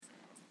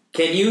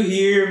Can you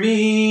hear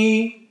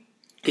me?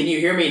 Can you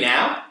hear me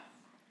now?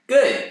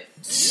 Good.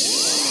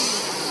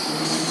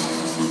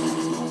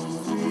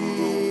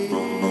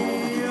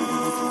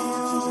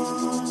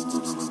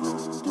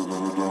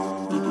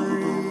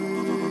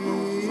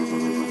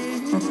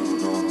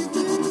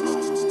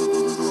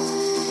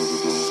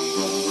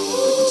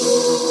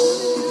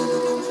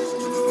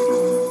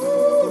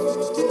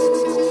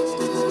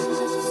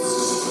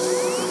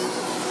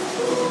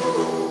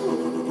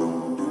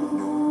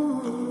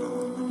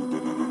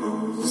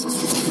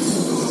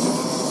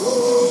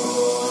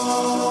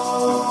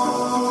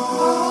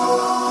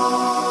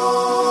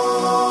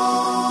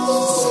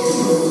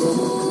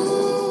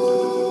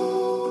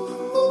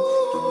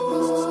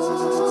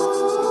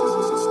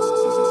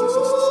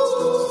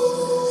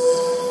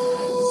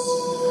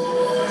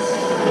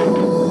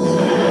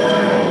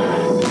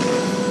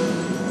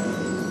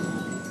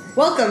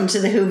 Welcome to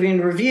the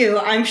Whovian Review.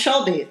 I'm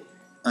Shelby.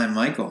 I'm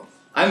Michael.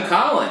 I'm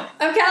Colin.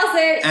 I'm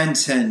Kelsey. And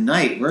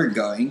tonight we're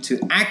going to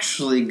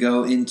actually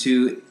go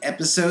into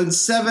episode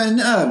 7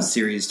 of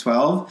Series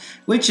 12,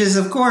 which is,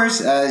 of course,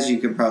 as you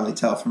could probably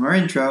tell from our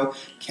intro,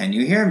 Can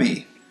You Hear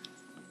Me?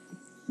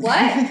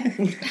 What?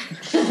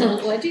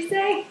 What'd you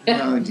say?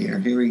 Oh dear,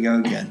 here we go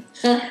again.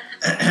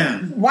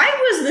 Why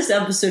was this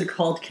episode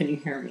called Can You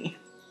Hear Me?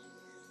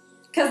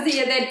 Because they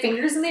had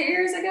fingers in their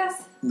ears, I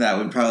guess? That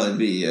would probably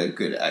be a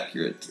good,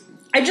 accurate...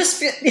 I just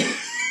feel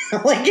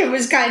like it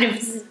was kind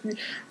of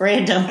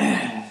random.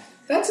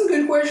 That's a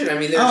good question. I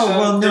mean,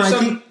 there's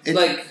some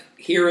like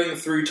hearing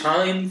through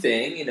time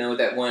thing, you know,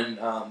 that one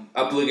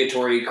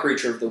obligatory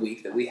creature of the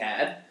week that we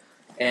had.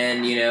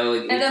 And, you know,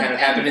 it kind of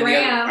happened in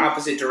the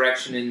opposite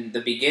direction in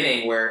the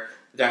beginning where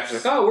the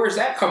doctor's like, oh, where's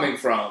that coming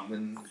from?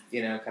 And,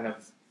 you know, kind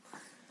of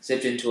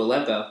zipped into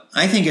Aleppo.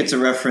 I think it's a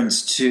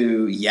reference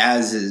to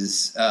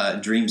Yaz's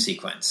dream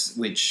sequence,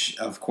 which,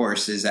 of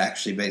course, is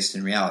actually based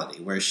in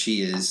reality, where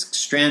she is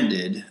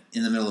stranded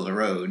in the middle of the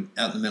road,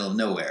 out in the middle of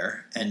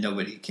nowhere, and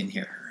nobody can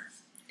hear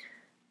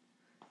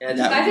her.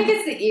 I think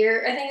it's the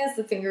ear. I think it's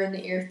the finger in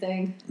the ear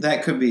thing.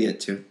 That could be it,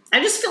 too.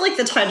 I just feel like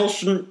the title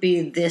shouldn't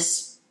be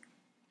this...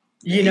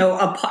 You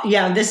know,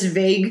 this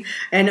vague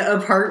and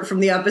apart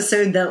from the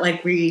episode that,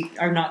 like, we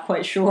are not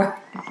quite sure.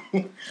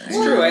 It's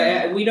true.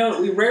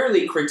 We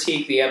rarely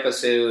critique the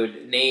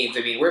episode names.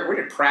 I mean, where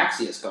did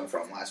Praxeus come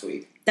from last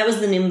week? That was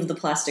the name of the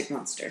plastic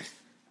monster.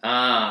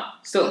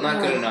 Still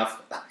not good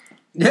enough.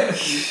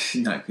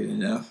 Not good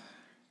enough.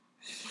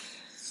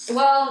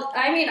 Well,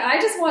 I mean, I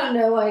just want to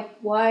know, like,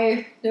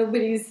 why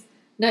nobody's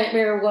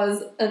nightmare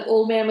was an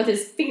old man with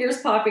his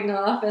fingers popping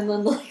off and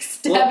then, like,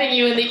 stabbing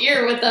you in the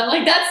ear with them.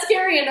 Like, that's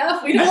scary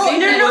enough. We don't think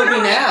need that would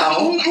be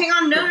now. Hang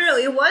on, no,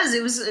 it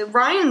was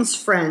Ryan's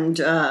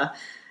friend.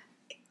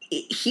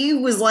 He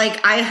was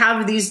like, I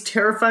have these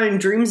terrifying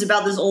dreams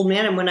about this old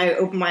man, and when I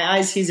open my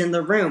eyes, he's in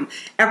the room.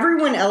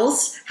 Everyone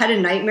else had a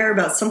nightmare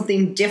about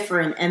something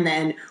different and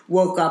then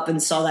woke up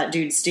and saw that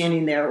dude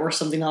standing there or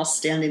something else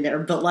standing there.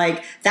 But,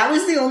 like, that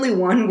was the only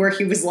one where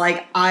he was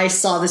like, I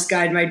saw this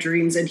guy in my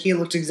dreams, and he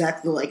looked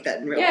exactly like that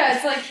in real life. Yeah,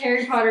 it's like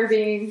Harry Potter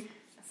being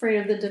afraid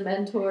of the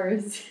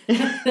Dementors.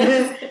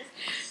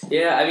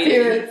 Yeah, I mean...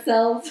 Fear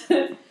itself.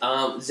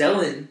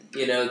 Zelen,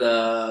 you know,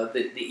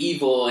 the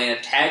evil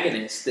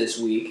antagonist this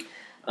week,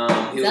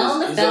 who's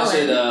also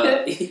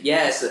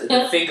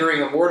the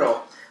fingering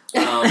immortal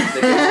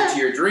that goes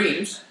into your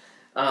dreams.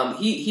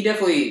 He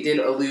definitely did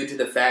allude to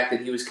the fact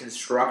that he was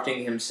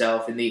constructing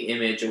himself in the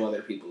image of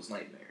other people's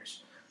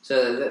nightmares.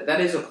 So that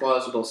is a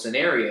plausible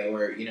scenario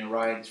where, you know,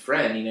 Ryan's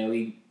friend, you know,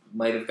 he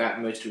might have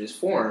gotten most of his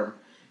form,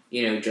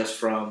 you know, just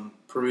from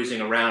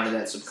perusing around in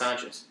that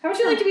subconscious. How would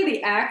you like to be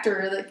the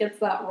actor that gets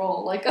that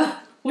role? Like,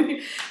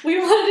 we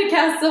wanted to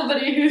cast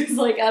somebody who's,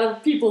 like, out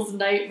of people's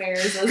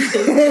nightmares as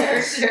his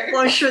character.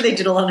 Well, I'm sure they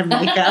did a lot of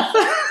makeup.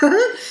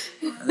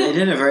 He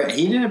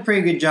did a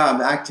pretty good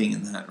job acting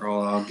in that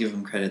role. I'll give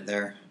him credit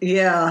there.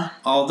 Yeah.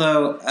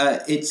 Although,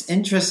 it's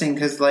interesting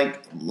because,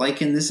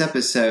 like in this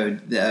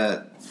episode,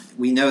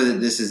 we know that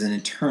this is an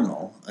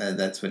Eternal.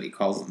 That's what he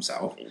calls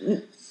himself.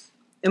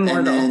 Immortal.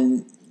 And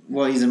then,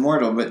 well, he's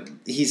immortal, but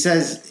he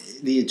says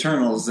the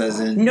Eternals as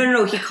in...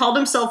 No, he called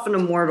himself an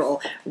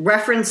immortal,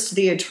 referenced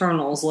the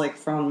Eternals, like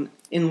from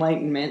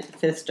Enlightenment,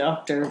 Fifth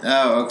Doctor.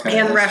 Oh, okay.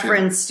 And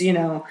referenced, true. You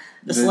know,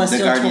 the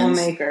Celestial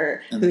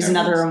Toolmaker, who's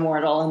another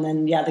immortal, and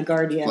then, the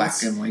Guardians.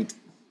 Black and white.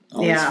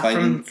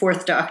 From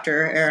Fourth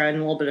Doctor era and a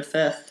little bit of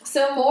Fifth.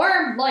 So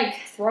more, like,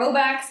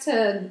 throwbacks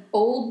to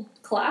old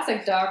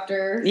classic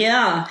Doctor.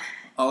 Yeah.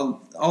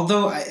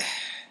 Although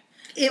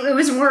It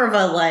was more of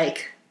a,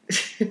 like...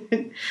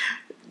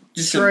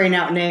 just throwing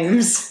out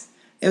names.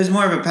 It was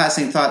more of a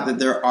passing thought that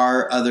there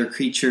are other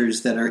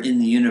creatures that are in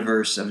the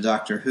universe of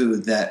Doctor Who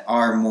that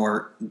are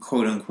more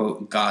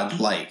quote-unquote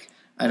god-like.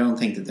 I don't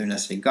think that they're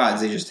necessarily gods.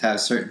 They just have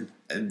certain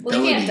abilities.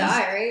 Well, they can't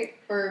die, right?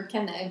 Or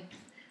can they?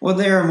 Well,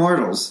 they are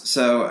immortals.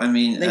 So, I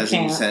mean, they as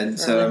you said,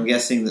 so I'm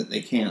guessing that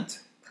they can't.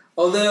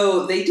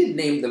 Although they did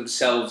name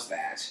themselves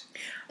that.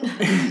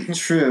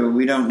 True,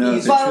 we don't know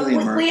if they're truly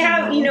immortal. We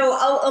have,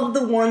 of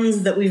the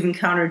ones that we've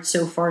encountered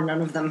so far,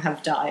 none of them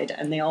have died,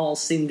 and they all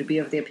seem to be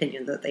of the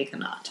opinion that they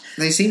cannot.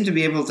 They seem to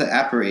be able to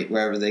apparate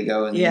wherever they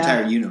go in the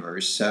entire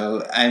universe.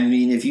 So, I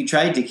mean, if you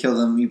tried to kill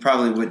them, you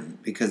probably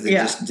wouldn't, because they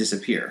just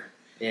disappear.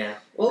 Yeah.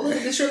 Well,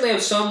 they certainly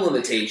have some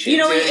limitations.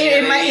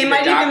 It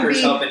might doctor's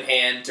even be helping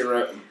hand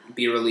to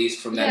be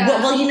released from that.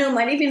 Yeah. Well, it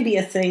might even be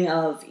a thing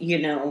of,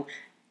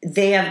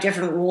 they have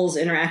different rules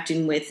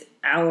interacting with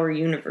our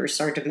universe,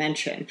 our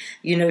dimension,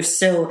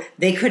 so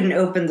they couldn't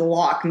open the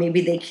lock.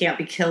 Maybe they can't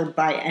be killed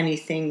by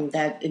anything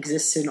that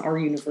exists in our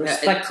universe,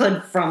 but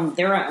could from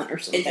their own or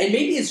something. And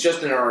maybe it's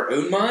just in our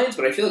own minds,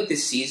 but I feel like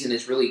this season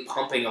is really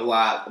pumping a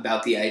lot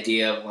about the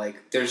idea of,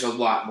 there's a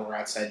lot more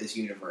outside this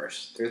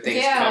universe. There are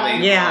things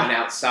coming on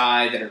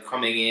outside that are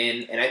coming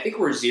in, and I think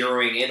we're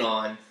zeroing in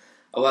on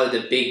a lot of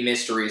the big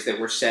mysteries that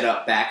were set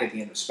up back at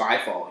the end of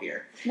Spyfall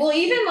here. Well,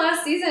 even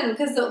last season,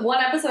 because the one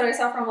episode I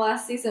saw from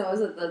last season was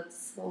the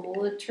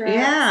Solitrax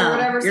or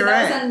whatever. So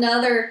that was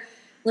another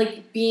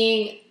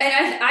being,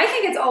 and I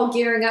think it's all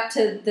gearing up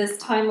to this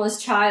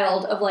timeless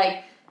child of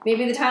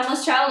maybe the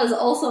timeless child is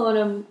also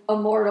an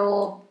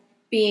immortal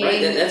being.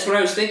 Right, that's what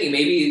I was thinking.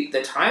 Maybe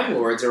the Time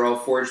Lords are all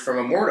forged from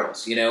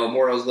immortals.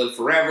 Immortals live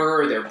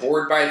forever. They're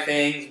bored by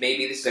things.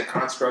 Maybe this is a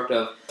construct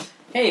of,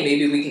 hey,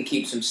 maybe we can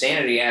keep some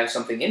sanity and have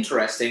something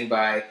interesting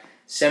by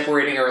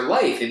separating our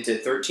life into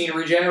 13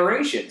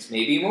 regenerations,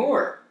 maybe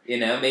more.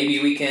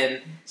 Maybe we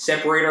can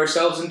separate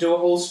ourselves into a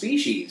whole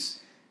species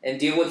and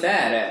deal with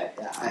that.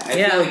 I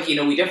feel like,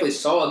 we definitely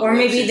saw or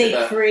maybe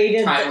they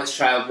created Timeless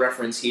Child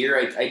reference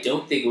here. I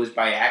don't think it was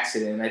by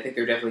accident. I think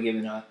they're definitely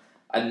giving a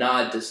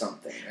nod to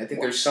something. I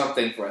think there's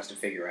something for us to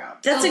figure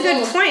out. That's a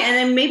good point. And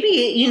then maybe,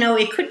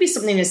 it could be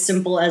something as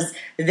simple as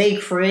they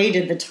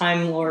created the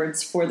Time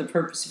Lords for the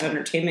purpose of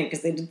entertainment,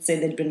 because they did say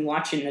they'd been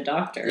watching the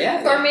Doctor.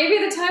 Yeah. Or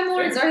maybe the Time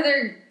Lords are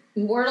their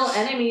mortal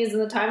enemies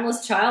and the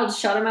Timeless Child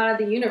shut them out of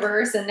the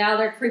universe, and now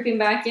they're creeping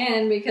back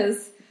in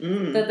because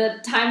the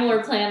Time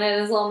Lord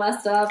planet is all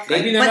messed up.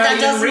 Maybe they're not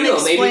even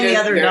real. Maybe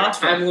their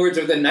Time Lords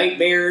are the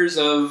nightmares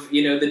of,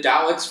 the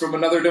Daleks from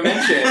another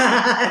dimension.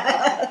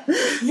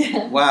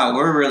 Wow,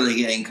 we're really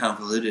getting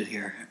convoluted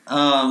here.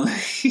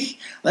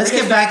 Let's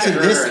get back to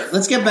this.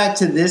 Let's get back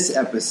to this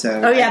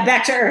episode. Oh yeah,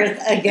 back to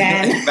Earth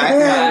again.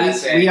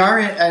 We are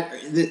at.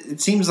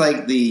 It seems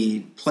like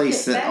the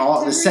place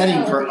that the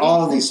setting for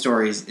all of these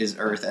stories is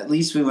Earth. At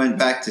least we went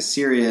back to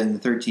Syria in the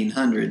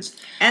 1300s,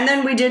 and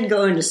then we did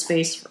go into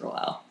space for a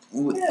while.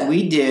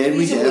 We did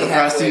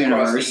across the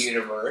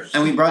universe,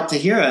 and we brought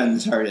Tahira in the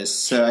TARDIS.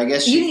 So I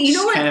guess she's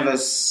kind of a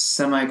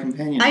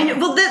semi-companion. I know.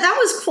 Well, that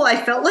was cool. I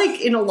felt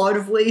like in a lot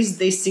of ways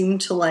they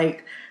seemed to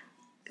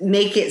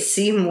make it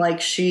seem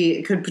like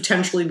she could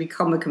potentially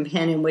become a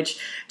companion, which,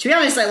 to be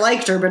honest, I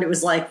liked her, but it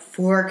was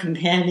 4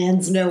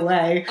 companions, no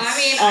way.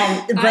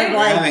 I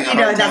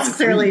mean, that's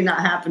clearly not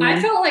happening. I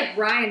felt like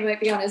Ryan might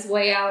be on his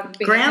way out.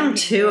 Graham,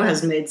 too,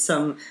 has made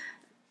some...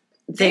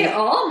 They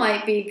all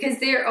might be, because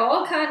they're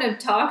all kind of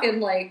talking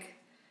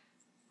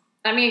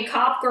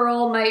Cop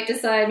Girl might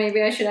decide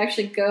maybe I should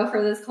actually go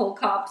for this whole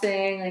cop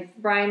thing.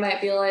 Ryan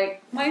might be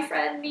like, my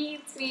friend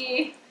needs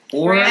me.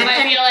 Or Graham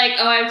might be like,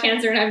 oh, I have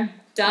cancer and I'm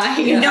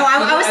dying.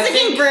 I was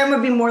thinking Graham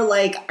would be more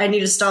like, I need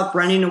to stop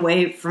running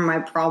away from my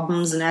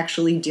problems and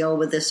actually deal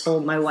with this whole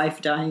my wife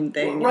dying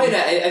thing. Well, right,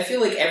 I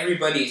feel like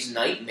everybody's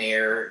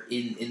nightmare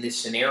in this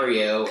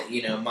scenario,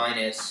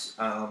 minus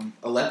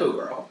Aleppo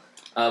Girl,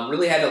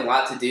 really had a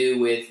lot to do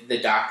with the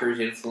Doctor's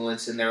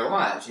influence in their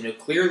lives.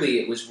 Clearly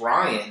it was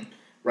Ryan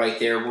right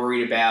there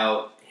worried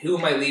about, who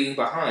am I leaving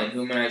behind?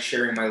 Who am I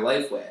sharing my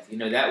life with?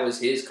 That was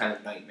his kind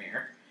of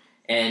nightmare.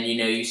 And,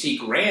 you see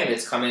Graham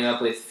that's coming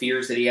up with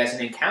fears that he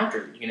hasn't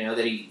encountered,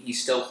 that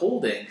he's still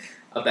holding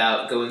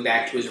about going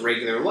back to his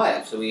regular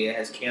life. So he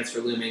has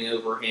cancer looming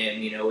over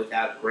him,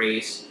 without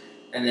grace.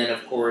 And then,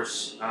 of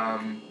course,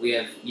 we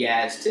have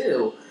Yaz,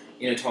 too,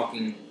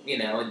 talking,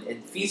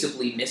 and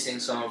feasibly missing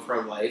some of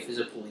her life as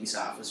a police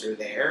officer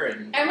there.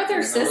 And with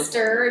her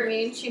sister,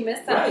 she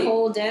missed that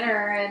whole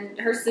dinner, and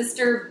her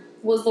sister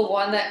was the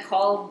one that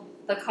called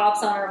the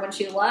cops on her when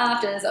she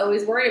left and is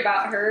always worried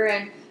about her,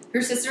 and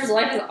her sister's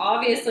life is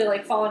obviously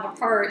falling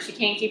apart. She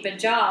can't keep a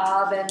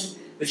job, but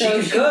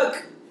so she can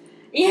cook.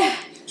 Yeah,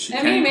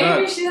 maybe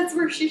that's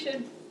where she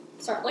should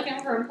start looking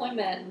for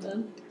employment in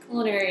the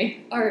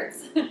culinary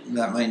arts.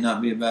 That might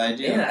not be a bad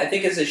idea. Yeah, I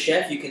think as a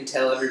chef, you can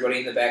tell everybody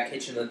in the back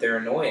kitchen that they're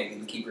annoying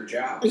and keep your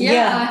job.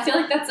 Yeah, I feel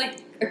like that's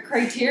a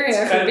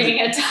criteria for being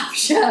a top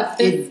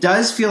chef. It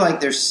does feel like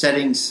they're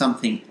setting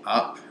something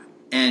up,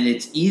 and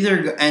it's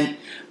either and.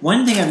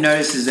 One thing I've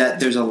noticed is that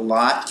there's a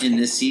lot in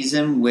this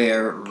season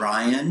where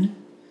Ryan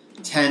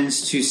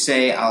tends to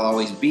say, I'll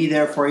always be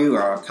there for you,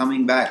 or I'm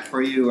coming back for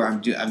you, or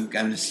I'm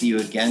going to see you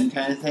again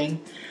kind of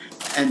thing.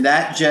 And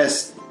that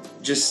just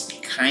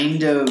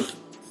kind of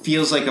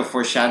feels like a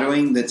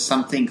foreshadowing that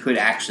something could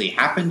actually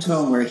happen to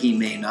him where he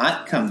may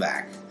not come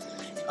back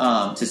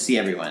to see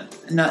everyone.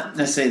 Not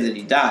necessarily that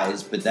he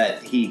dies, but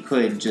that he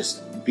could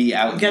just be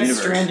out in the universe.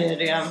 Get stranded,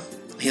 yeah.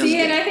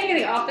 See, and I think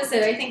the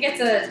opposite. I think it's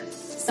a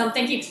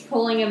something keeps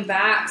pulling him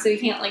back, so he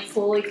can't like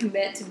fully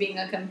commit to being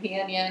a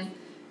companion.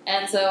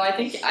 And so I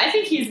think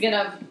he's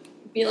gonna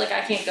be like,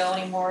 I can't go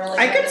anymore. Like,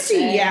 I could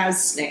see Yaz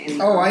staying.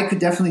 Oh, I could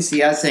definitely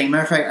see Yaz staying.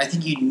 Matter of fact, I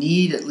think you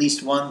need at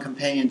least one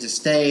companion to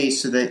stay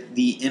so that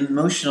the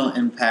emotional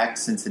impact,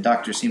 since the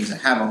Doctor seems to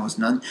have almost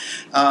none,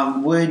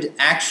 would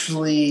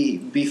actually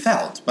be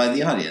felt by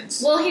the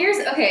audience. Well,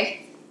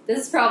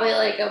 this is probably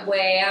like a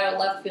way out of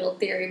left field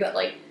theory, but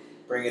like,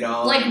 bring it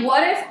on. Like,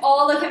 what if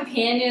all the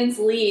companions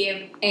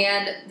leave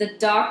and the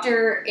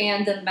Doctor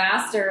and the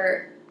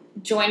Master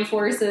join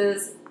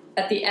forces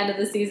at the end of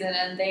the season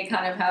and they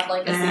kind of have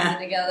like a season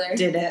together?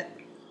 Did it?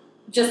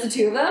 Just the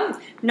two of them?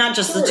 Not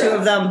just the two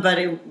of them, but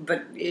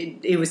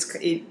it was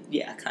kind of.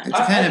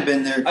 It's kind of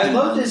been there. I'd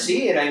love to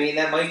see it. I mean,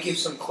 that might give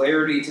some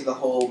clarity to the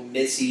whole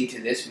Missy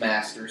to this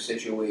Master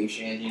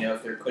situation. You know,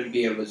 if there could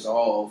be a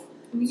resolve.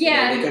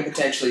 Yeah. They could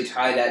potentially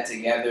tie that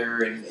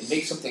together and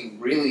make something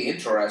really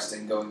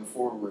interesting going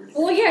forward.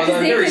 Well, yeah, although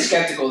I'm very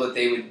skeptical that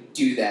they would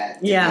do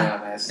that. Yeah.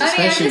 I mean, I'm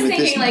just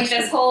thinking like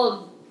this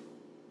whole.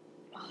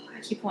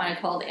 I keep wanting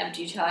to call it the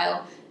empty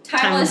child,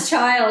 timeless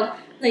child.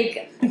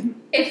 Like,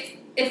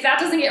 if that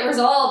doesn't get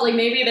resolved, like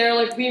maybe they're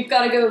like, we've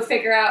got to go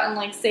figure out and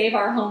like save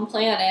our home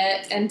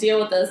planet and deal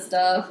with this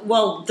stuff.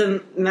 Well,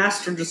 the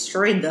Master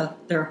destroyed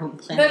their home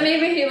planet. But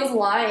maybe he was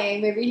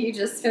lying. Maybe he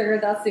just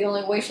figured that's the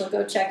only way she'll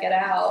go check it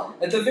out.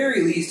 At the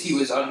very least, he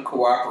was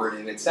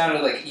uncooperative. It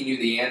sounded like he knew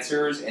the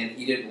answers and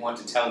he didn't want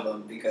to tell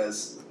them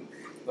because.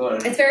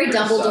 It's very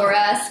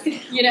Dumbledore-esque,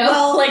 you know?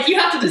 Well, like, you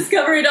have to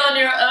discover it on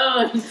your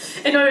own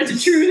in order to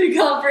truly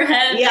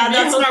comprehend. Yeah,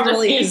 that's not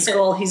really his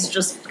goal. He's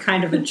just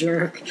kind of a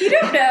jerk. You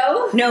don't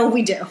know. No,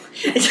 we do.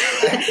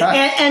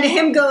 and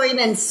him going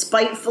and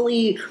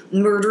spitefully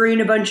murdering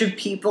a bunch of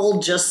people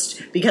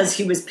just because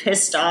he was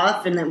pissed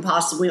off and then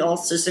possibly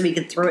also so he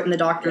could throw it in the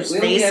Doctor's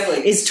face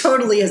is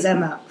totally his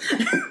MO.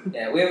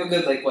 Yeah, we have a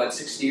good,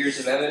 60 years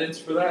of evidence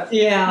for that?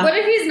 Yeah. What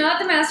if he's not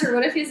the Master?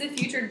 What if he's a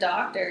future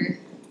Doctor?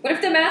 What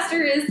if the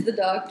Master is the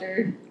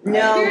Doctor? No. We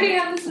already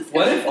have this discussion.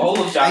 What if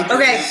all of Doctor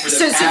Who for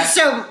the past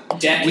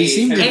decade we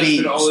seem to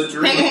be all a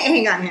dream?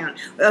 Hang on.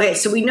 Okay,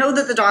 so we know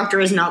that the Doctor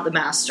is not the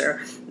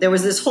Master. There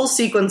was this whole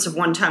sequence of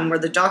one time where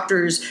the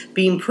Doctor's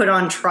being put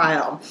on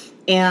trial.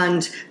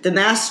 And the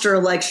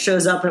Master,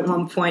 shows up at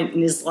one point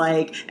and is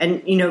like,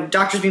 and,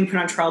 Doctor's being put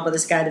on trial by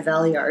this guy, the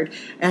Valeyard.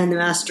 And the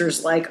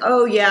Master's like,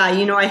 oh, yeah,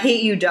 I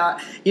hate you,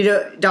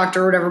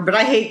 Doctor, or whatever, but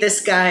I hate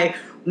this guy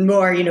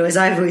more, as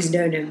I've always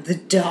known him, the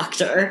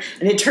Doctor.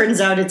 And it turns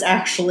out it's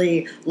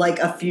actually,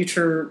 a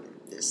future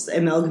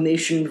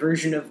amalgamation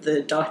version of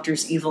the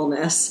Doctor's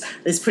evilness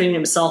that's putting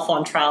himself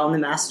on trial, and the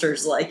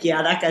Master's like,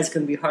 yeah, that guy's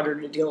going to be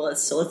harder to deal with,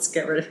 so let's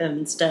get rid of him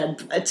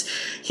instead. But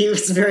he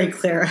was very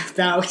clear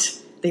about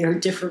they are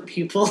different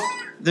people.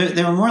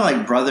 They were more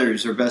like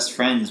brothers or best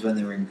friends when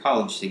they were in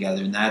college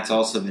together, and that's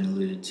also been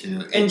alluded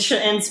to.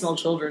 And small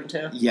children,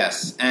 too.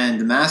 Yes, and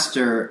the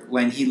Master,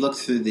 when he looked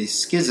through the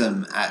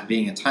schism at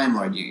being a Time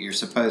Lord,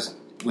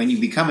 when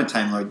you become a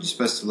Time Lord, you're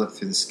supposed to look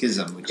through the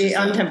schism. Which the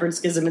untempered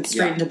schism, it's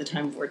straight into the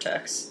time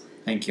vortex.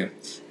 Thank you.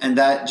 And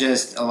that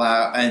just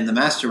and the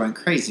Master went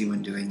crazy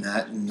when doing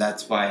that, and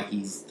that's why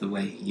he's the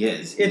way he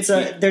is.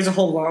 There's a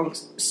whole long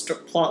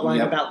plot line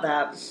about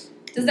that.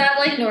 Does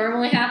that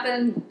normally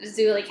happen?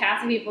 Do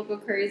half the people go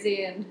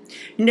crazy and?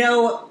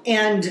 No,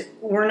 and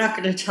we're not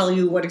going to tell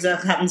you what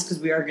exactly happens because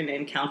we are going to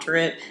encounter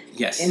it.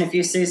 Yes. In a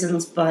few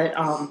seasons, but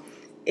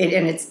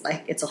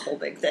it's a whole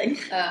big thing.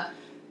 At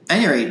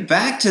any rate,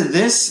 back to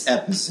this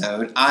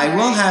episode, I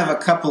will have a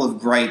couple of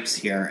gripes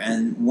here,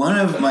 and one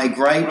of my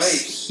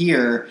gripes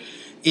here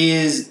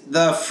is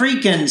the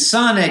freaking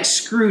sonic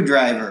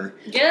screwdriver.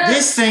 Yes.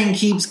 This thing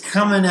keeps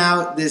coming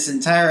out this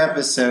entire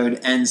episode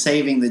and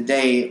saving the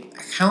day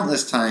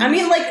countless times. I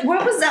mean,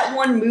 what was that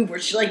one move where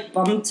she,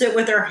 bumped it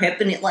with her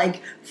hip and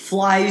it,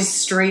 flies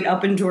straight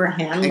up into her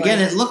hand? Again,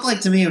 it looked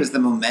like to me it was the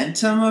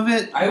momentum of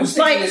it. I was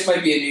thinking this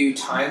might be a new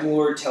Time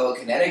Lord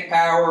telekinetic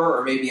power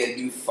or maybe a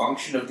new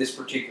function of this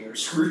particular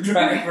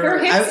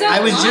screwdriver.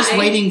 I was just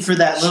waiting for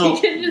that little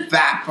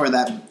bap or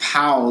that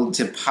pow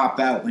to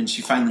pop out when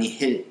she finally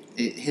hit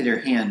her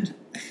hand.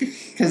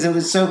 Because it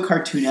was so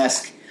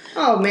cartoonesque.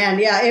 Oh, man,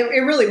 yeah,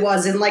 it really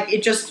was. And,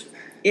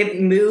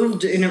 it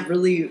moved in a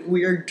really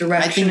weird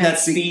direction. I think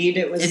that's speed.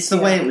 It's the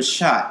way it was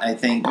shot, I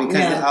think,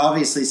 because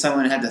obviously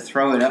someone had to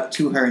throw it up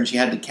to her and she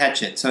had to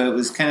catch it, so it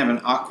was kind of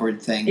an awkward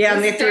thing. Yeah,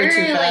 and they threw it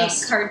too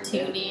fast.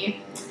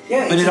 Cartoony.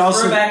 Yeah, but it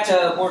also throwback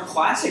to more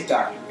classic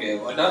Doctor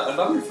Who.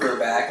 Another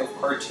throwback of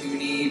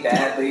cartoony,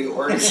 badly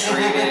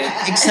orchestrated.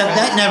 Except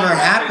that never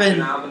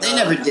happened. They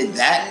never did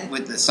that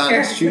with the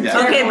sonic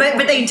screwdriver. Okay,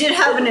 but they did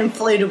have an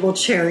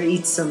inflatable chair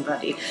eat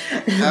somebody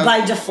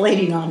by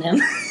deflating on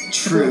him.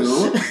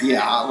 True.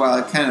 Yeah. Well,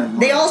 it kind of.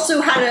 They also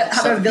had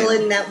a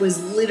villain that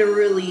was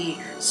literally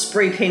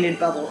spray painted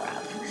bubble wrap.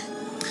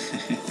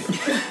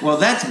 Well,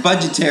 that's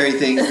budgetary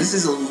things. This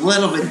is a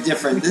little bit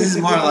different. This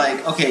is more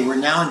like, okay, we're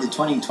now into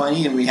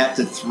 2020 and we have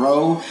to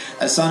throw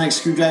a sonic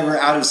screwdriver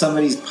out of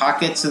somebody's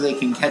pocket so they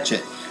can catch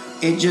it.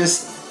 It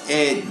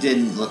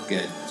didn't look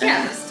good.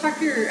 Yeah, just talk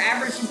to your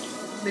average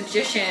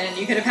magician, and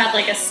you could have had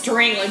like a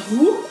string, like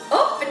whoop,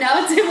 oh, and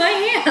now it's in my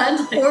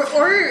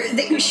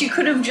hand. She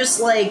could have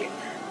just like,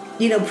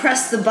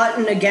 pressed the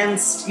button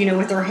against,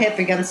 with her hip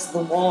against the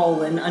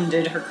wall and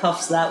undid her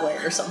cuffs that way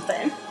or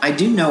something. I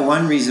do know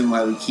one reason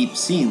why we keep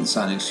seeing the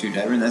sonic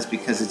screwdriver, and that's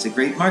because it's a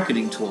great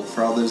marketing tool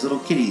for all those little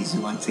kiddies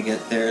who want to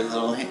get their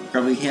little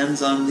grubby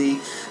hands on the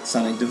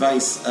sonic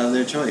device of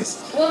their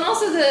choice. Well, and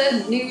also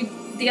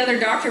the other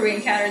doctor we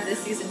encountered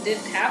this season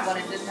didn't have one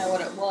and didn't know what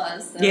it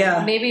was. So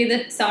yeah. Maybe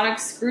the sonic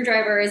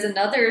screwdriver is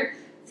another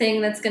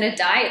thing that's going to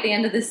die at the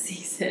end of the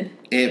season.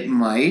 It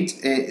might.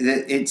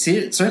 It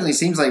certainly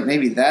seems like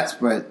maybe that's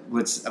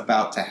what's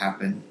about to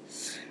happen.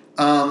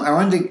 I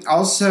wanted to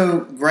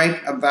also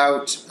gripe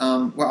about...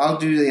 I'll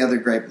do the other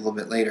gripe a little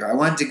bit later. I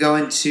wanted to go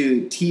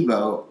into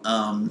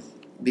Tebow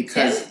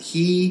because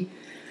he,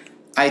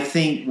 I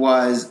think,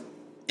 was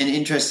an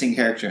interesting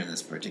character in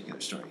this particular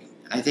story.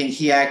 I think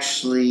he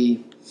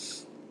actually...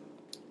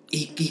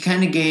 He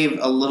kind of gave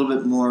a little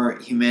bit more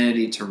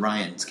humanity to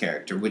Ryan's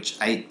character, which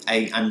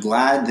I'm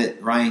glad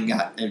that Ryan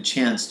got a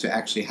chance to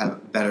actually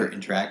have better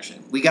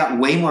interaction. We got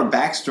way more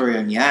backstory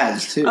on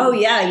Yaz, too. Oh,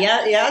 yeah.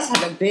 Yaz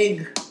had a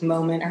big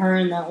moment. Her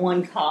and that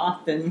one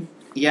cop and...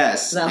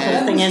 Yes. That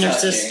whole thing and her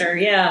sister,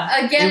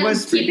 yeah. Again,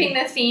 keeping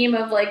the theme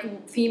of,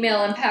 like,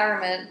 female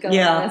empowerment going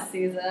this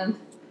season.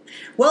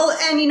 Well,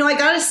 and, I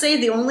gotta say,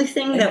 the only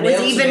thing that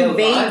was even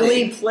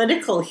vaguely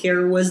political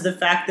here was the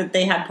fact that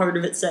they had part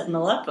of it set in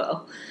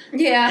Aleppo.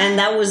 Yeah. And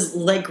that was,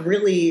 like,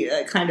 really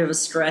kind of a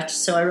stretch,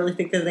 so I really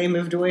think that they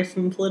moved away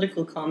from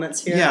political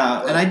comments here.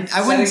 Yeah, and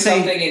I wouldn't say...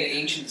 something in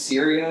ancient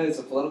Syria is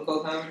a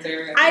political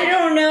commentary? I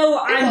don't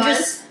know,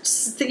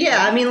 they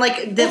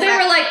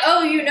were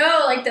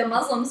like, the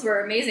Muslims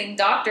were amazing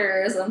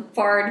doctors and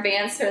far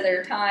advanced for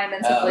their time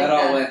and stuff like that.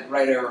 That all went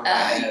right over my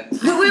head.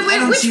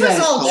 Which was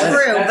all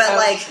true, but,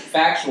 like...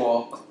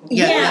 factual.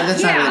 Yeah,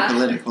 that's not really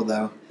political,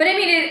 though. But, I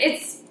mean,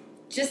 it's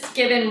just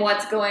given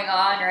what's going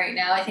on right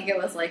now, I think it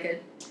was like a...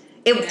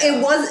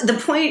 It was the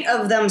point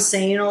of them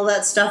saying all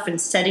that stuff and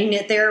setting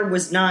it there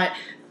was not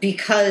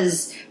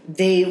because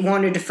they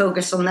wanted to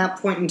focus on that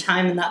point in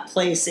time in that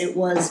place. It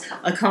was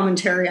a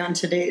commentary on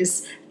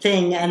today's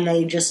thing, and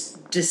they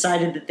just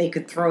decided that they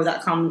could throw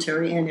that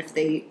commentary in if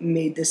they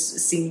made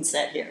this scene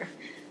set here.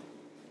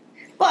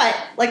 But,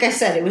 like I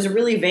said, it was a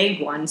really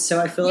vague one, so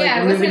I feel like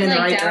we're moving in the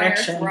right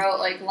direction. Throat,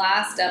 like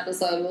last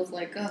episode was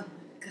like, oh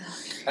my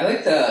gosh. I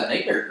like the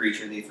nightmare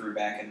creature they threw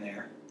back in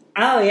there.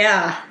 Oh,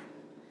 yeah.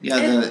 Yeah,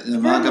 the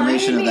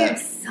amalgamation of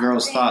that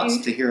girl's thoughts,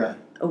 Tahira.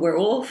 A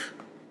werewolf?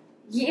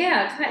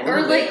 Yeah, kind of.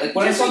 Or like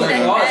when I saw the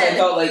claws, I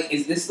thought, like,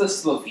 is this the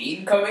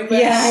Slovene coming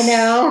back? Yeah, I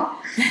know.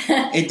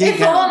 It did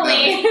if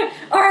only.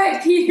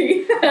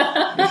 R.I.P.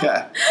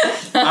 Yeah.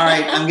 All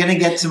right, I'm going to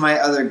get to my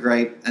other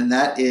gripe, and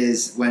that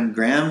is when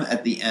Graham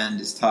at the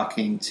end is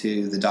talking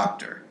to the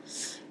doctor.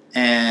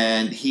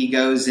 And he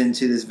goes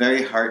into this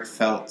very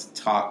heartfelt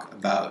talk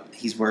about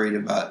he's worried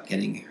about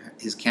getting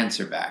his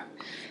cancer back.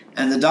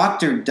 And the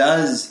doctor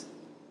does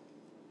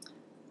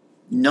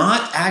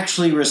not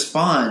actually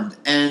respond.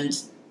 And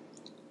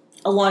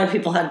a lot of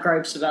people had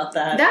gripes about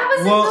that. That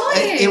was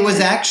annoying. It was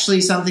actually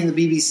something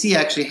the BBC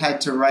actually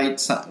had to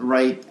write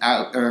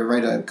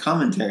a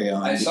commentary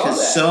on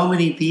because so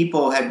many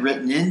people had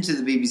written into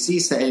the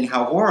BBC saying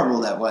how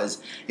horrible that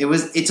was.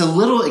 It's a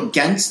little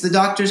against the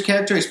Doctor's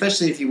character,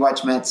 especially if you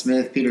watch Matt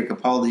Smith, Peter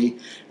Capaldi,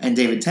 and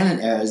David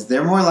Tennant eras.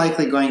 They're more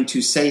likely going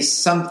to say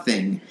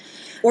something.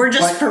 Or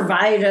just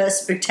provide a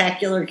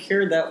spectacular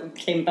cure that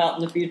came about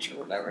in the future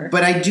or whatever.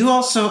 But I do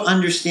also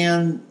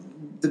understand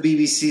the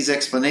BBC's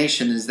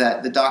explanation is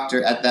that the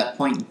doctor at that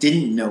point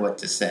didn't know what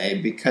to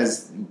say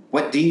because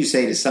what do you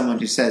say to someone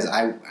who says,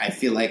 I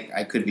feel like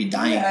I could be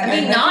dying? Yeah, I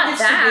mean, not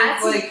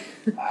that.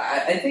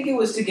 I think it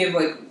was to give,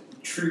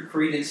 true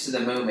credence to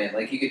the moment.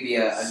 Like, you could be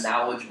a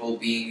knowledgeable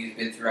being who's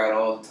been throughout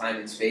all the time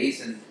and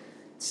space, and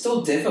it's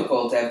still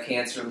difficult to have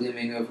cancer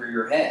looming over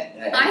your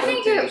head. I don't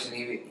think there's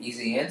an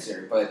easy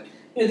answer, but...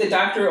 the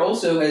doctor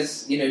also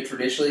has,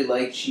 traditionally,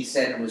 like she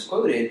said and was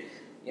quoted,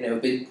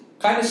 been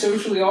kind of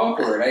socially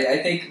awkward.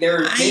 I think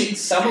there have been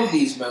some of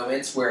these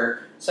moments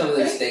where some of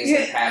those things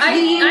have passed. I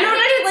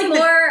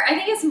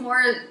think it's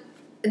more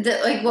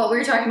like what we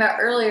were talking about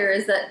earlier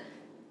is that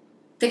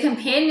the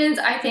companions,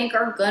 I think,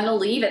 are going to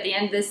leave at the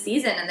end of this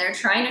season, and they're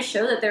trying to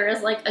show that there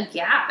is, a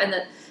gap.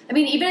 And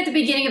even at the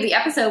beginning of the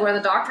episode where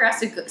the doctor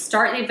has to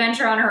start the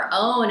adventure on her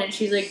own, and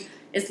she's,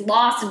 is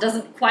lost and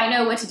doesn't quite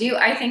know what to do,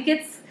 I think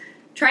it's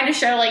trying to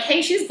show,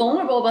 hey, she's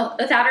vulnerable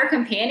without her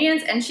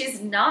companions, and she's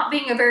not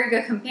being a very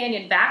good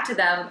companion back to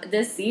them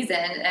this season,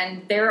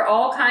 and they're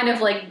all kind of,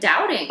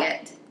 doubting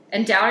it,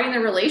 and doubting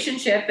the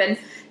relationship, and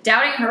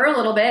doubting her a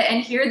little bit,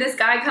 and here this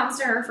guy comes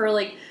to her for,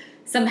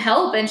 some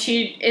help, and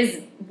she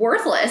is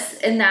worthless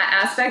in that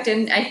aspect,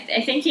 and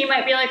I think he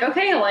might be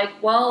okay,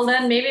 well,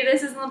 then maybe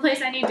this isn't the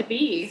place I need to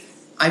be.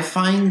 I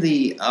find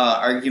the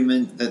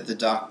argument that the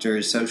doctor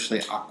is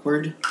socially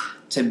awkward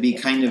to be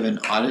kind of an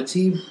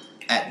oddity,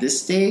 at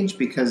this stage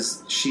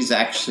because she's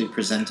actually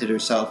presented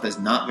herself as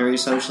not very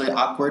socially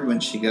awkward when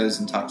she goes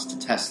and talks to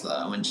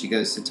Tesla, when she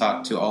goes to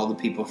talk to all the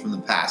people from the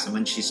past, and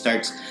when she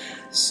starts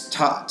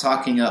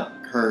talking up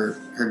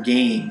her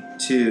game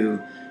to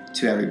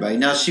everybody.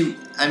 Now,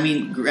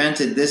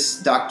 granted,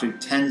 this Doctor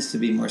tends to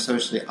be more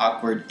socially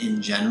awkward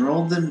in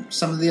general than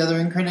some of the other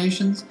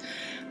incarnations,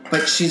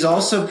 but she's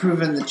also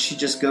proven that she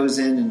just goes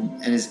in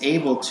and is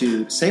able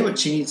to say what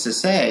she needs to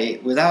say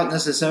without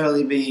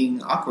necessarily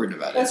being awkward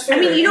about it. That's fair.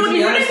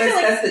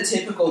 That's the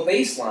typical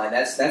baseline.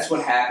 That's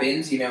what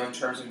happens, in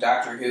terms of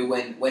Doctor Who.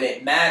 When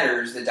it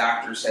matters, the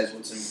Doctor says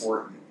what's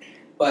important.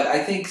 But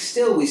I think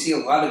still we see a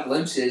lot of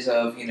glimpses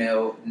of,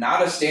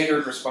 not a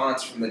standard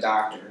response from the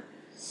Doctor.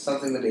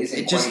 Something that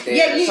isn't quite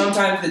there. Yeah,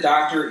 sometimes the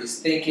Doctor is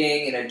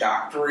thinking in a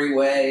doctory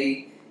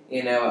way,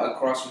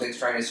 across from things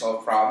trying to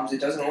solve problems. It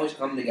doesn't always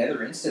come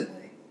together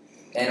instantly.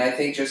 And I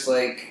think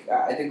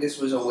I think this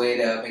was a way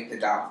to make the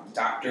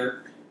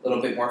Doctor a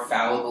little bit more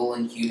fallible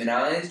and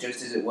humanized,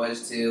 just as it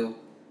was to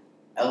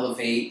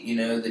elevate,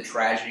 the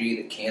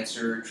tragedy that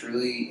cancer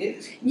truly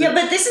is. Yeah,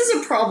 but this is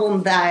a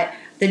problem that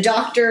the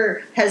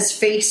Doctor has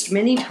faced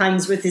many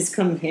times with his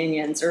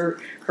companions or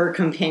her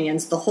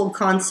companions. The whole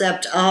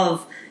concept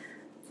of,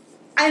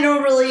 I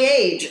don't really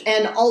age,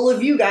 and all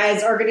of you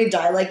guys are going to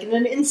die like in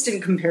an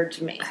instant compared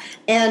to me.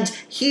 And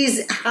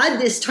he's had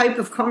this type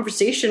of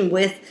conversation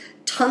with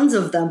tons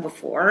of them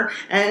before,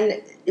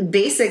 and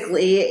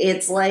basically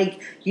it's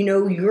like,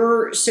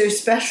 you're so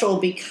special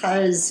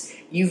because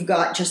you've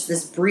got just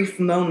this brief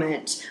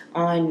moment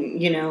on,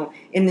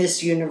 in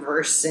this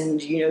universe,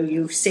 and,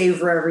 you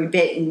savor every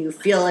bit, and you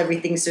feel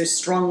everything so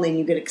strongly, and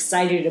you get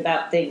excited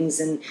about things,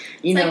 and,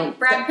 it's like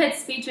Brad Pitt's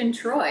speech in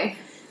Troy.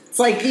 It's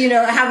like,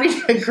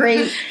 having a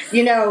great,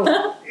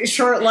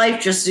 short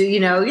life, just,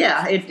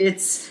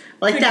 it's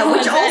like that.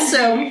 Which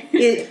also,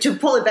 to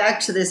pull it back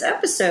to this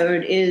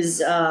episode,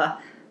 is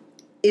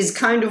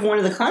kind of one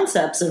of the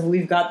concepts of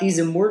we've got these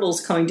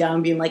immortals coming down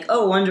and being like,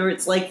 oh, I wonder what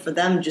it's like for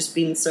them just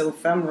being so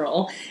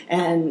ephemeral,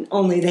 and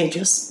only they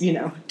just,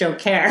 don't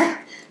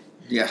care.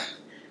 Yeah,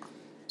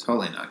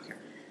 totally not care.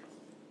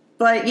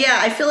 But yeah,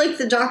 I feel like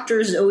the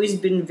Doctor's always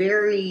been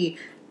very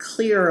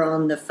clear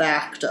on the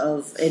fact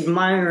of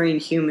admiring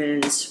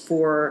humans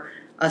for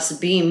us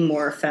being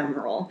more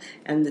ephemeral,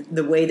 and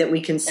the way that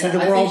we can see the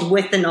world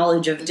with the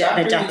knowledge of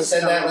death. The Doctor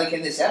said that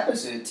in this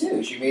episode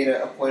too. She made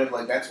a point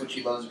of that's what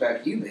she loves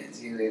about humans.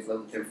 They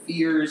love their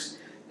fears,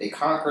 they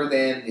conquer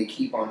them, they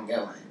keep on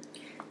going.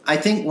 I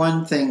think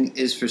one thing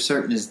is for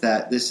certain is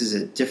that this is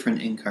a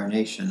different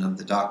incarnation of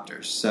the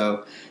Doctor.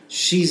 So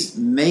she's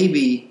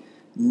maybe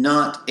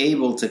not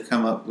able to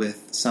come up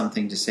with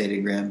something to say to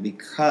Graham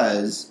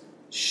because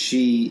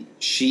she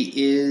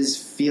is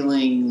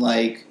feeling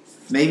like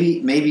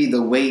maybe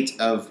the weight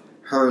of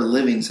her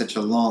living such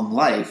a long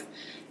life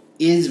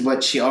is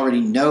what she already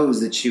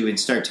knows that she would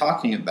start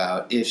talking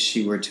about if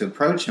she were to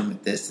approach him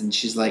with this, and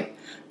she's like,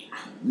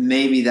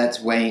 maybe that's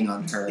weighing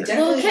on her.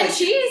 Well,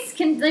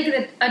 can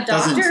a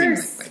doctor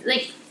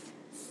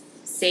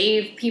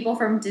save people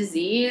from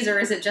disease, or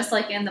is it just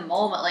in the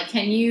moment?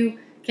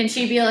 Can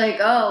she be like,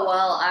 oh,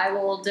 well,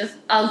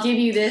 I'll give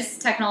you this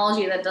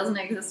technology that doesn't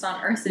exist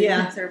on Earth so you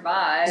can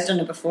survive? She's done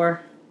it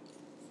before.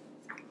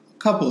 A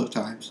couple of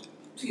times.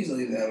 It's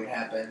easily that would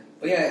happen.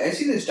 But yeah, I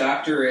see this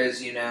Doctor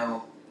as,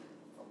 on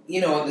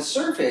the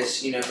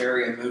surface,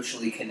 very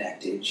emotionally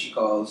connected. She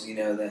calls,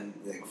 them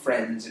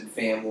friends and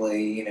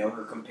family,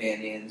 her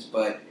companions.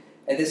 But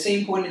at the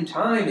same point in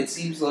time, it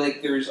seems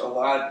like there's a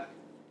lot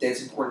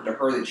that's important to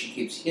her that she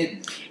keeps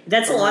hidden.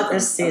 That's a lot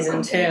this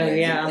season too,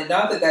 yeah. And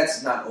not that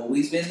that's not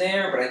always been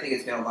there, but I think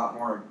it's been a lot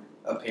more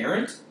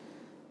apparent.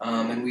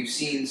 And we've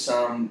seen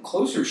some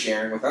closer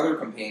sharing with other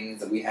companions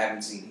that we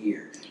haven't seen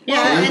here.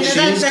 Yeah, and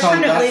that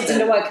kind of leads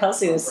into what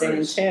Kelsey was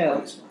saying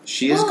too.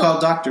 She is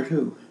called Doctor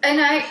Who. And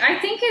I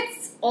think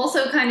it's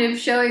also kind of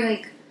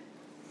showing,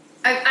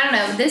 I don't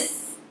know,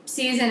 this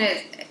season,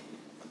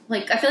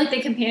 I feel like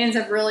the companions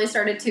have really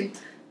started to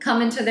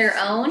come into their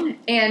own,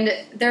 and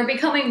they're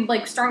becoming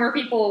stronger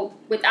people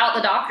without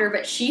the Doctor,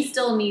 but she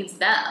still needs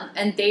them,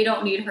 and they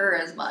don't need her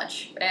as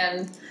much.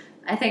 And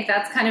I think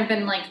that's kind of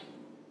been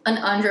an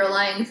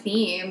underlying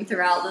theme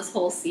throughout this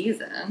whole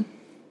season.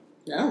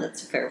 No,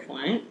 that's a fair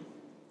point.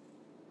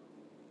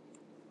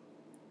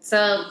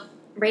 So,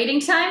 rating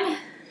time?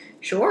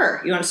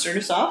 Sure. You want to start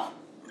us off?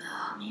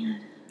 Oh,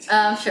 man.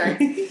 Sure.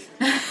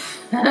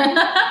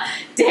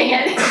 Dang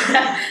it.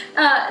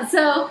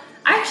 So,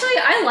 actually,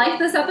 I like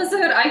this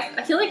episode.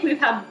 I feel like we've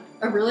had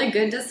a really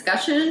good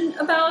discussion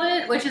about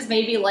it, which has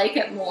made me like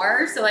it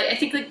more. So I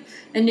think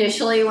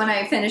initially when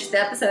I finished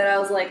the episode, I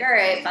was like, all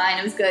right, fine,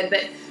 it was good.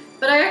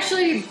 But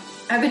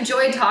I've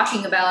enjoyed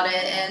talking about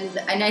it,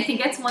 and I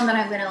think it's one that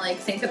I'm going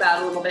to think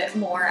about a little bit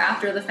more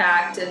after the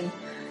fact. And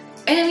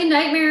I mean,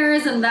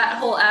 nightmares and that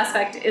whole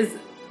aspect is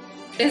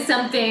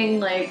something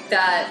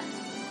that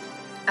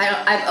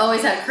I've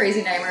always had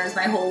crazy nightmares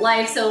my whole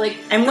life. So like,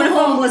 and one of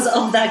them was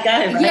of that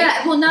guy, right?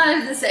 Yeah, well, not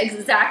of this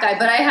exact guy,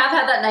 but I have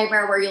had that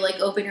nightmare where you like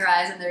open your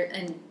eyes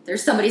and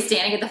there's somebody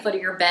standing at the foot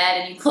of your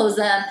bed, and you close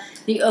them,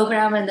 and you open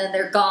them, and then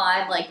they're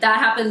gone. Like that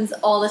happens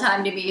all the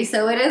time to me.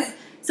 So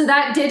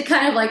that did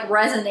kind of like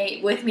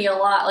resonate with me a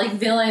lot. Like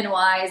villain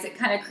wise, it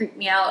kind of creeped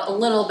me out a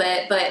little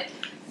bit, but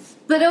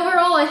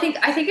overall, I think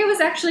it was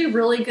actually a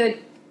really good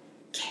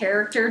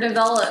character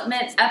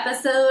development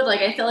episode.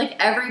 Like I feel like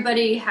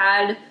everybody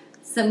had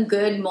some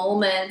good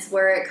moments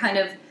where it kind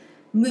of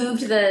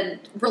moved the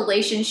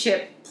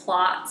relationship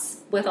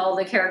plots with all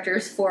the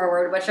characters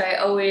forward, which I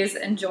always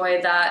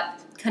enjoy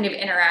that kind of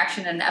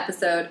interaction in an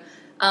episode.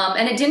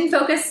 And it didn't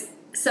focus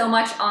so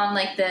much on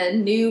like the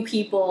new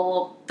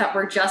people that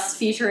were just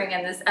featuring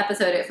in this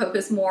episode. It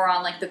focused more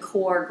on like the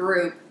core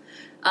group.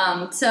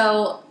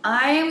 So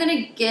I am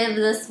going to give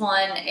this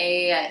one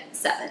a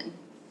 7.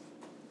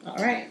 All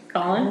right,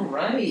 Colin. All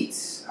right.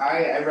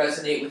 I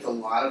resonate with a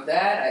lot of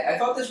that. I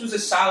thought this was a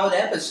solid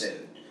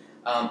episode.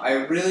 I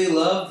really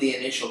loved the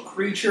initial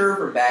creature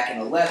from back in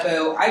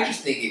Aleppo. I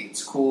just think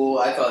it's cool.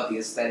 I thought the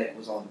aesthetic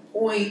was on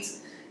point.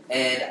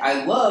 And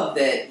I love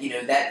that,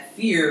 that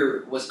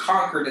fear was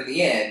conquered in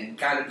the end and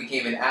kind of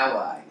became an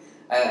ally.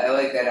 I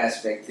like that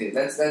aspect too.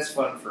 That's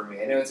fun for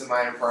me. I know it's a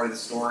minor part of the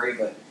story,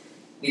 but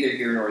neither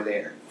here nor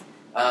there.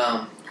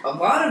 A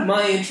lot of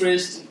my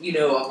interest,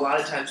 a lot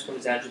of times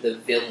comes down to the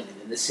villain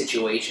and the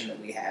situation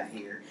that we have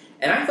here.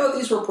 And I thought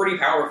these were pretty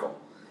powerful.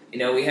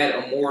 We had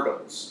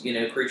immortals,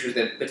 creatures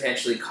that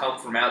potentially come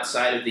from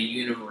outside of the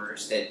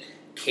universe that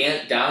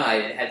can't die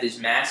and have this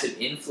massive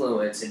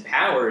influence and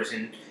powers.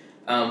 And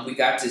we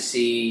got to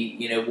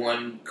see,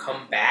 one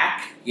come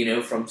back,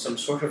 from some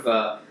sort of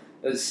a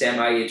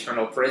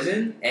semi-eternal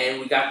prison. And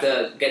we got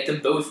to get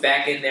them both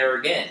back in there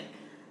again.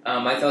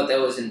 I thought that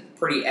was a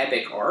pretty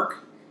epic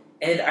arc.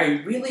 And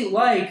I really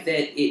like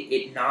that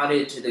it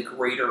nodded to the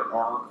greater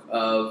arc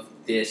of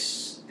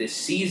this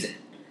season.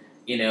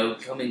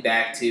 Coming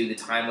back to the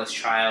Timeless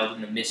Child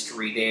and the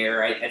mystery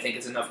there. I think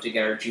it's enough to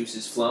get our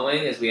juices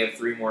flowing as we have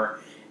 3 more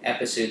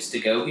episodes to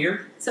go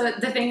here. So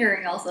the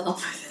fingering also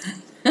helped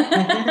with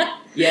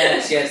that.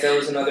 Yes, that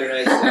was another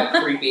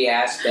nice creepy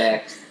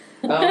aspect.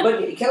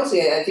 But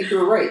Kelsey, I think you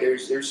were right.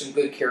 There's some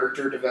good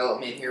character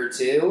development here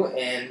too,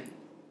 and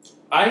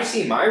I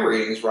see my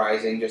ratings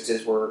rising just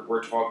as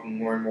we're talking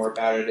more and more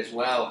about it as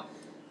well.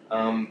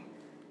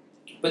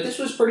 But this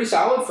was pretty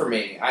solid for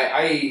me.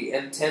 I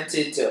am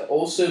tempted to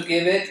also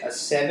give it a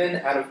 7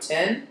 out of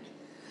 10.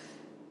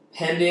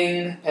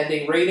 Pending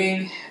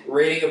rating.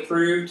 Rating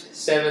approved,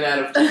 7 out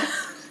of 10.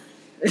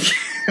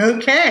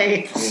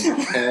 Okay.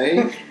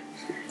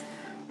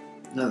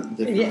 No,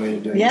 different way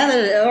of doing it.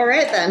 Yeah, all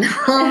right then.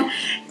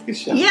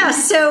 Yeah,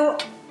 so...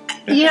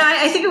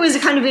 I think it was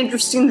kind of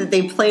interesting that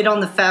they played on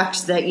the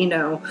fact that,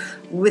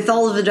 with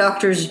all of the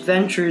Doctor's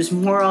adventures,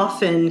 more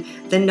often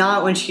than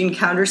not, when she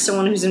encounters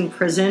someone who's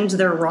imprisoned,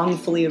 they're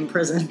wrongfully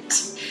imprisoned.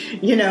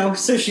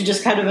 So she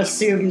just kind of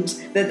assumed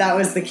that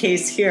was the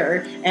case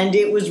here. And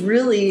it was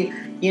really,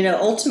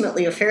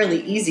 ultimately a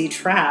fairly easy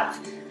trap.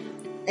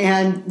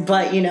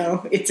 But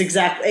it's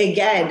exactly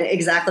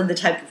the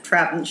type of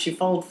trap that she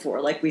fell for,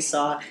 like we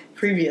saw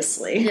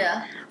previously.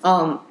 Yeah.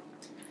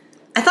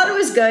 I thought it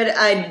was good.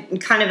 I'm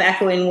kind of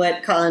echoing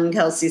what Colin and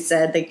Kelsey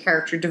said. The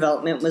character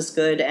development was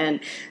good, and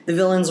the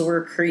villains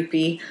were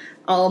creepy.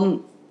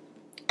 I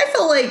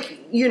felt like,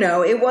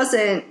 it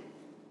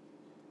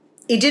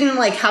didn't,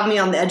 have me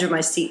on the edge of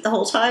my seat the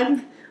whole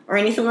time or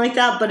anything like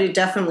that, but it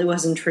definitely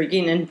was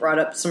intriguing and brought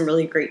up some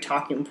really great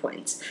talking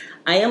points.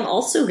 I am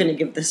also going to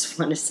give this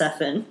one a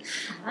 7.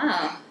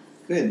 Wow.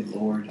 Good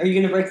Lord. Are you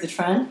going to break the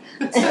trend?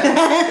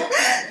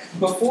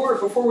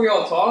 Before we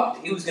all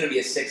talked, it was going to be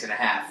a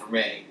 6.5 for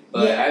me.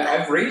 But yeah.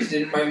 I've raised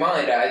it in my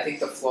mind. I think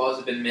the flaws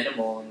have been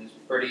minimal and it's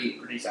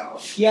pretty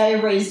solid. Yeah, I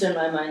raised it in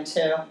my mind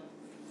too.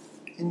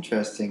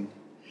 Interesting.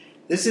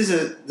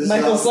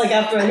 Michael's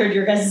after I heard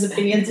your guys'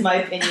 opinions, my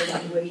opinion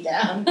went way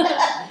down.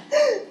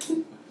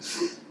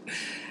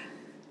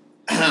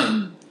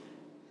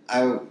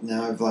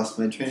 Now I've lost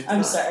my train of thought.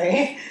 I'm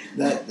sorry.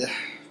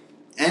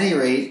 Any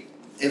rate,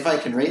 if I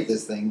can rate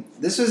this thing,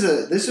 this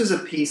was a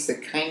piece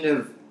that kind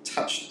of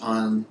touched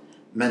on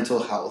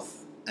mental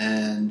health,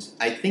 and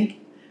I think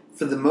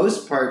for the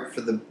most part,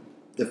 for the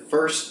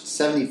first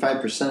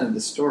 75% of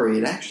the story,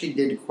 it actually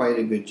did quite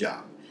a good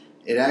job.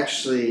 It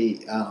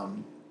actually,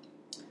 and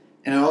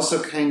it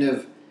also kind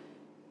of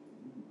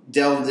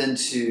delved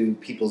into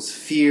people's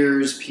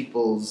fears,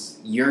 people's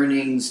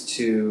yearnings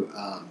to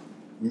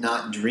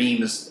not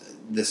dream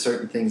the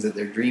certain things that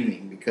they're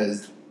dreaming,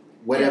 because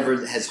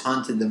whatever has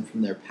haunted them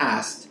from their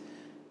past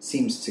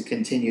seems to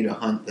continue to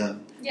haunt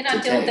them.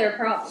 Not deal with their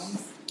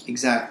problems.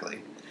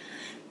 Exactly.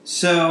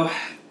 So,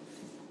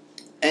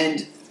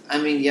 and I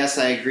mean, yes,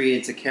 I agree.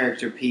 It's a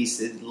character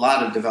piece. A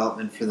lot of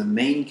development for the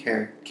main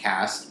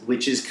cast,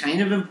 which is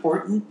kind of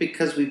important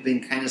because we've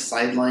been kind of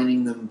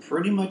sidelining them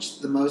pretty much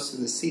the most of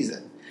the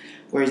season.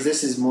 Whereas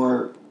this is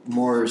more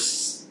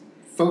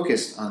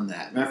focused on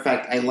that. Matter of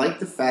fact, I like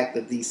the fact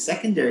that these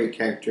secondary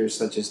characters,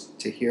 such as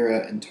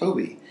Tahira and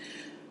Toby,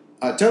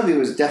 Toby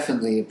was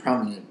definitely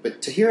prominent,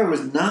 but Tahira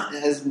was not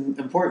as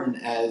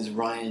important as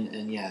Ryan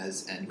and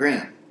Yaz and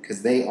Graham,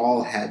 because they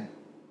all had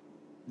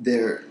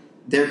their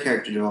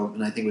character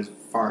development, I think, was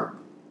far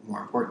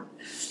more important.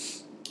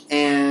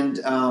 And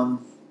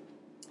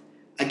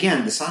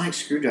again, the sonic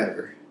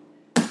screwdriver.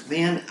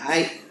 Man,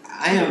 I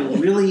am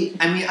really...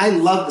 I mean, I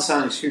love the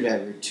sonic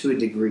screwdriver to a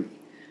degree,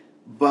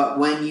 but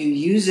when you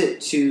use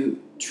it to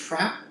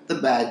trap the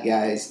bad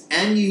guys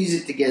and you use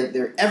it to get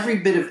every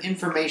bit of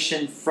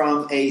information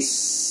from a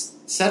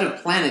set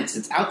of planets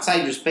that's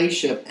outside your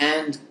spaceship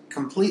and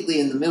completely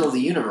in the middle of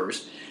the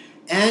universe,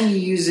 and you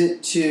use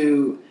it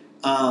to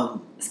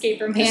escape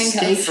from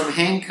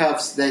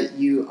handcuffs that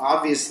you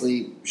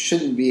obviously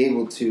shouldn't be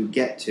able to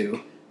get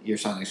to your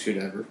sonic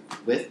screwdriver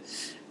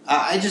with.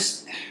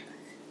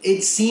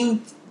 It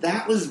seemed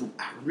that was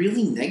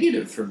really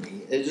negative for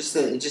me. It's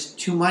just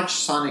too much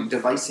sonic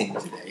devicing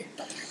today.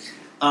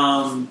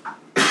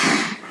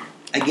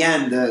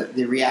 Again,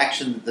 the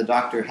reaction that the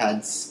Doctor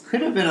had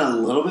could have been a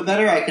little bit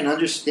better. I can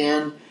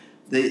understand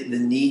the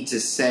need to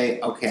say,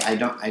 okay, I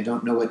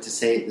don't know what to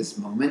say at this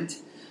moment,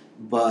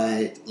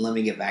 but let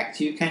me get back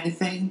to you, kind of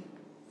thing.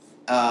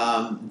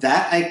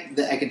 That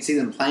I could see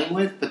them playing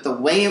with, but the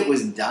way it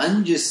was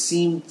done just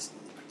seemed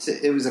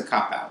it was a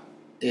cop out.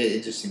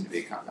 It just seemed to be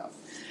a cop out.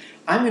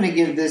 I'm going to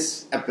give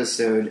this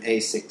episode a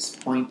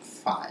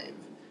 6.5.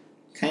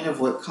 Kind of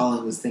what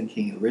Colin was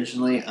thinking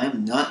originally.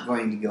 I'm not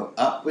going to go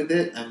up with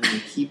it. I'm going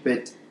to keep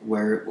it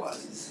where it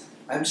was.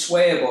 I'm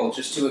swayable,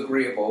 just too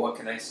agreeable. What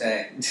can I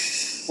say?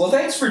 Well,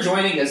 thanks for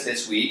joining us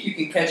this week. You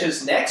can catch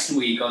us next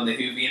week on the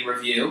Whovian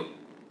Review.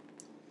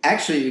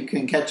 Actually, you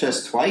can catch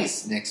us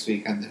twice next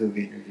week on the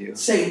Whovian Review.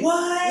 Say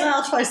what?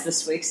 Well, twice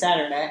this week,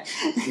 Saturday.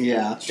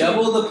 Yeah.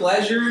 Double the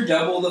pleasure,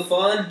 double the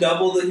fun,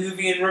 double the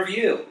Whovian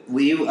Review.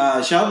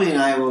 Shelby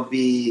and I will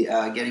be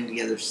getting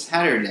together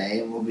Saturday,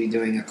 and we'll be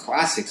doing a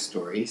classic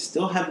story.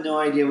 Still have no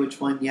idea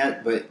which one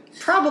yet, but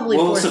probably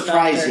we'll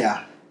surprise you.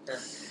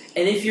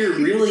 And if you're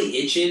really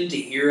itching to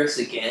hear us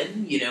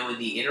again, in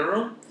the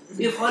interim,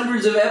 we have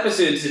hundreds of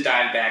episodes to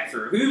dive back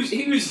through.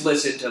 Who's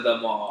listened to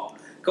them all?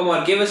 Come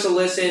on, give us a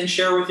listen,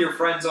 share with your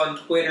friends on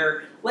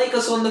Twitter, like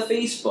us on the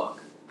Facebook.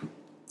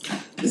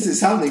 This is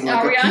sounding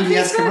like a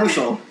PBS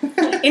commercial.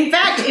 In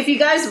fact, if you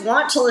guys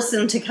want to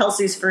listen to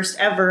Kelsey's first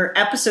ever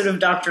episode of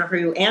Doctor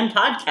Who and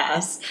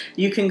podcast,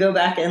 you can go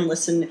back and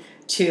listen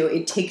to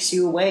It Takes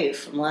You Away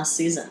from last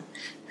season.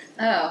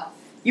 Oh.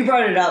 You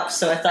brought it up,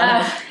 so I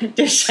thought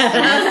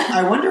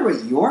I wonder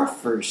what your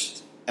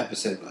first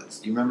episode was.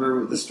 Do you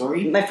remember the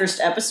story? My first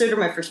episode or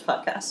my first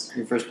podcast?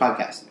 Your first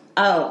podcast.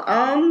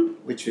 Oh,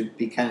 which would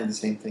be kind of the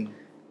same thing.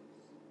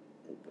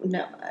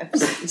 No, the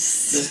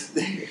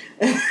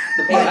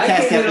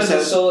podcast episode.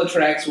 The Solar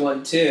Tracks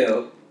one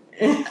too.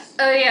 Oh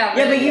yeah,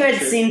 yeah, but you had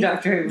seen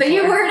Doctor Who. But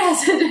you weren't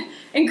as an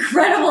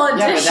incredible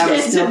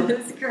addition to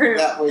this group.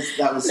 That was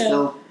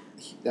still.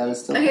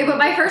 Okay, but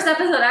my first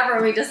episode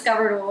ever, we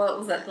discovered what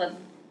was it?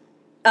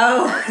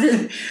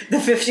 The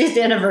 50th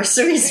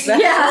anniversary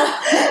special. Yeah.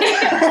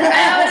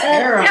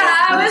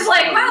 I was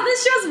like, wow,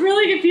 this show's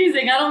really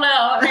confusing. I don't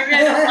know. Maybe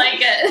I don't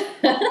like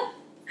it.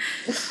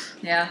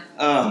 Yeah.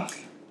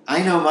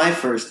 I know my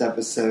first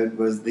episode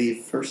was the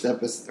first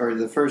episode, or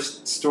the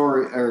first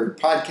story or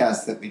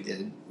podcast that we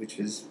did, which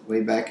was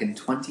way back in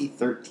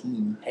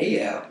 2013. Hey,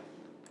 yeah.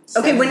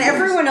 Okay, when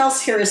everyone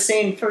else here is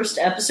saying first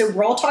episode,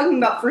 we're all talking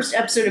about first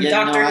episode of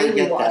Doctor Who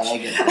we watched. I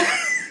get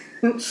that.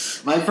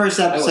 My first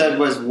episode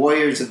was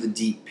Warriors of the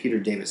Deep, Peter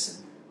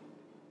Davison.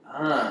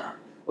 Well,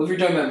 if you're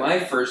talking about my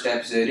first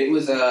episode, it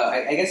was,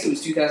 I guess it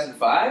was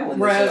 2005 when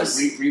this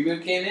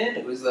reboot came in.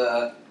 It was,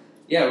 it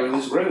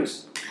was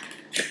Rose.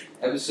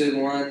 Episode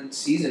 1,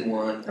 Season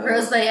 1.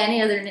 Rose by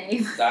any other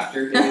name.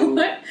 Doctor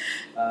Who,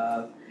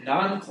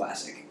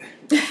 non-classic.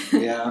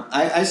 Yeah,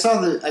 I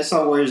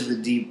saw Warriors of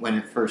the Deep when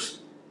it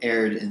first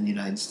aired in the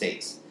United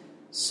States.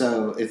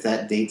 So, if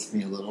that dates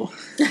me a little.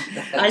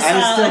 I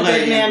saw A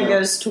Good Man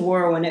Goes to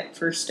War when it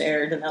first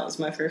aired, and that was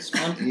my first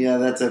one. Yeah,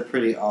 that's a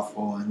pretty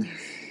awful one.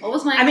 What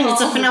was my I mean,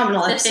 it's a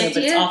phenomenal episode,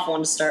 but it's awful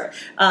one to start.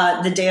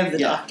 The Day of the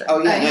Doctor.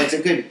 Oh, yeah, no, it's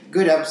a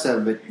good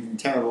episode, but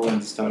terrible one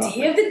to start off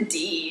with. Day of the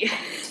D.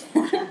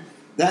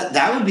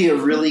 That would be a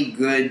really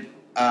good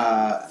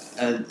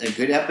a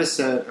good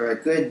episode, or a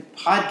good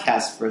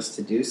podcast for us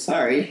to do,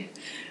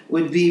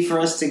 would be for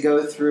us to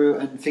go through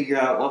and figure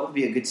out what would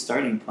be a good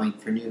starting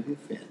point for new Who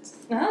fans.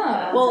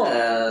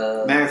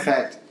 Oh. Matter of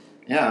fact,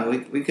 yeah,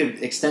 we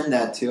could extend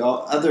that to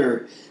all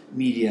other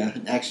media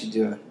and actually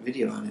do a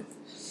video on it.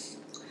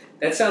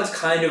 That sounds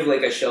kind of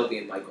like a Shelby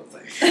and Michael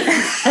thing.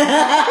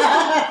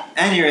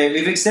 Anyway,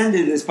 we've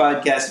extended this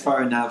podcast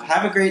far enough.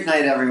 Have a great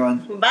night,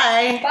 everyone.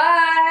 Bye.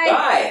 Bye.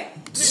 Bye.